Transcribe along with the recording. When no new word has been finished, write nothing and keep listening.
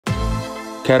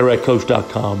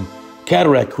CataractCoach.com.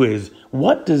 Cataract Quiz.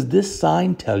 What does this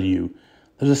sign tell you?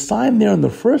 There's a sign there on the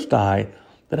first eye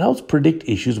that helps predict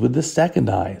issues with the second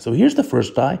eye. So here's the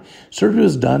first eye. Surgery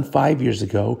was done 5 years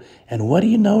ago. And what do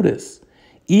you notice?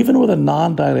 Even with a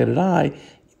non-dilated eye,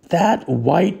 that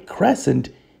white crescent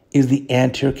is the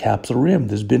anterior capsular rim.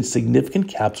 There's been significant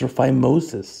capsular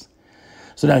phimosis.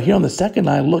 So now here on the second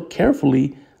eye, look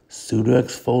carefully,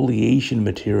 pseudo-exfoliation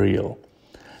material.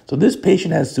 So this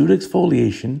patient has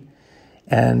pseudo-exfoliation,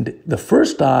 and the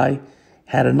first eye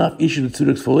had enough issues with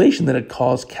pseudo-exfoliation that it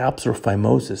caused capsular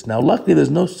phimosis. Now, luckily, there's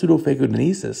no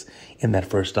pseudophagodenesis in that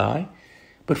first eye.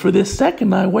 But for this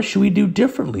second eye, what should we do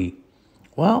differently?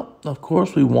 Well, of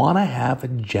course, we want to have a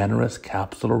generous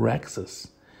capsulorhexis.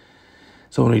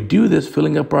 So when we do this,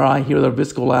 filling up our eye here with our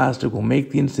viscoelastic, we'll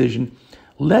make the incision.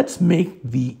 Let's make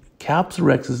the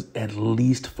capsulorhexis at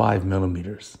least 5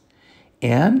 millimeters.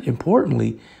 And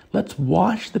importantly, let's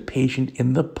watch the patient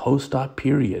in the post-op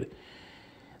period.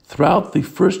 Throughout the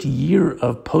first year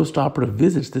of post-operative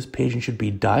visits, this patient should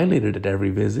be dilated at every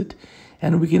visit,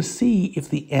 and we can see if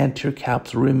the anterior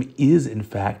capsular rim is, in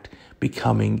fact,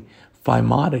 becoming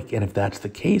phimotic. And if that's the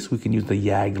case, we can use the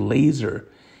YAG laser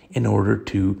in order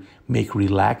to make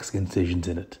relaxed incisions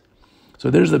in it.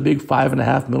 So there's a big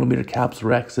 5.5 millimeter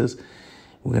capsulorhexis.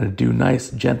 We're going to do nice,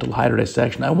 gentle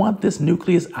hydrodissection. I want this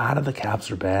nucleus out of the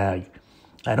capsular bag.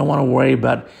 I don't want to worry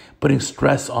about putting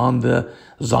stress on the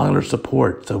zonular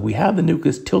support. So we have the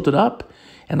nucleus tilted up,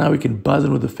 and now we can buzz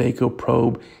in with the phaco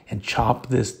probe and chop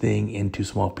this thing into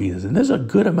small pieces. And there's a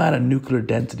good amount of nuclear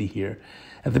density here.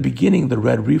 At the beginning, the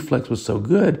red reflex was so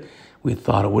good, we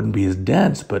thought it wouldn't be as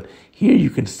dense. But here you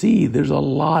can see there's a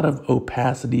lot of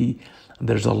opacity.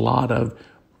 There's a lot of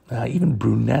even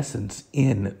brunescence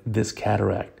in this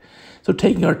cataract. So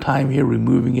taking our time here,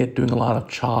 removing it, doing a lot of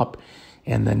chop,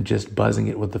 and then just buzzing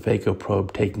it with the phaco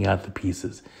probe, taking out the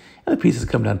pieces. And the pieces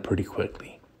come down pretty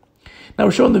quickly. Now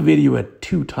we're showing the video at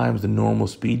 2 times the normal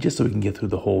speed, just so we can get through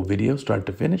the whole video, start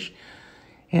to finish.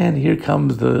 And here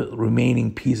comes the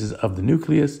remaining pieces of the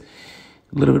nucleus.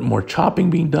 A little bit more chopping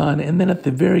being done. And then at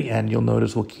the very end, you'll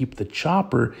notice we'll keep the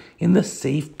chopper in the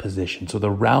safe position. So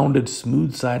the rounded,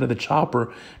 smooth side of the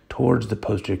chopper towards the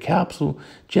posterior capsule,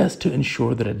 just to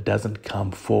ensure that it doesn't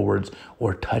come forwards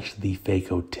or touch the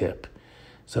phaco tip.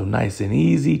 So nice and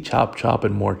easy, chop, chop,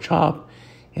 and more chop.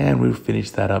 And we've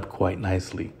finished that up quite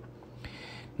nicely.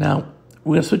 Now,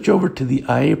 we're going to switch over to the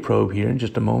IA probe here in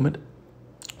just a moment.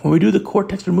 When we do the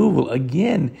cortex removal,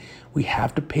 again, we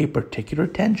have to pay particular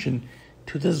attention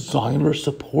to the zonular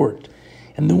support.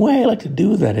 And the way I like to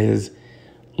do that is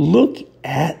look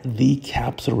at the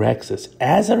capsulorhexis.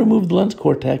 As I remove the lens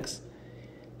cortex,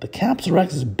 the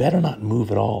capsulorhexis better not move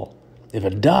at all. If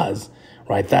it does,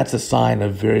 right, that's a sign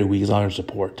of very weak zonular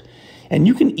support. And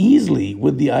you can easily,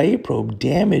 with the IA probe,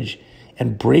 damage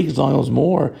and break zonules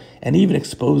more and even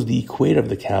expose the equator of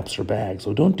the capsular bag.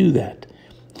 So don't do that.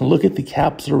 Look at the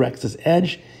capsulorhexis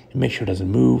edge and make sure it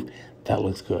doesn't move. That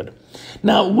looks good.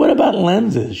 Now, what about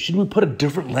lenses? Should we put a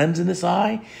different lens in this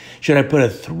eye? Should I put a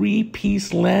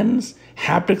 3-piece lens,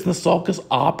 haptics in the sulcus,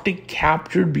 optic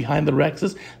captured behind the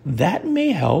rhexis? That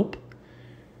may help.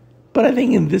 But I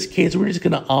think in this case, we're just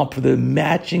going to opt for the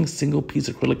matching single-piece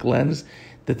acrylic lens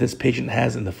that this patient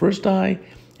has in the first eye,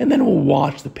 and then we'll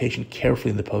watch the patient carefully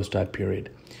in the post-op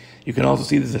period. You can also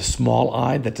see there's a small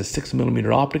eye. That's a 6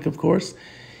 millimeter optic, of course,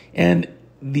 and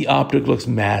the optic looks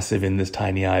massive in this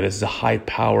tiny eye. This is a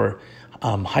high-power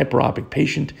hyperopic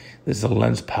patient. This is a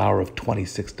lens power of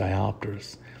 26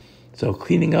 diopters. So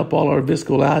cleaning up all our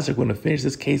viscoelastic, we're going to finish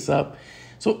this case up.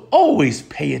 So always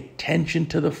pay attention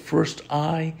to the first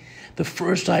eye. The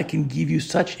first eye can give you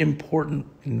such important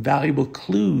and valuable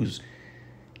clues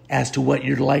as to what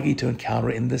you're likely to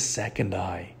encounter in the second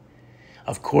eye.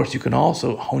 Of course, you can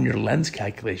also hone your lens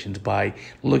calculations by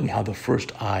looking how the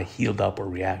first eye healed up or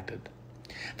reacted.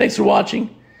 Thanks for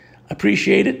watching.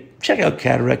 Appreciate it. Check out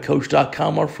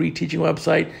CataractCoach.com, our free teaching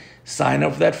website. Sign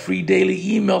up for that free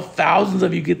daily email. Thousands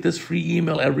of you get this free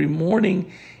email every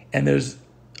morning, and there's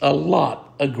a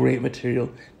lot of great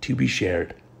material to be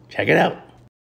shared. Check it out.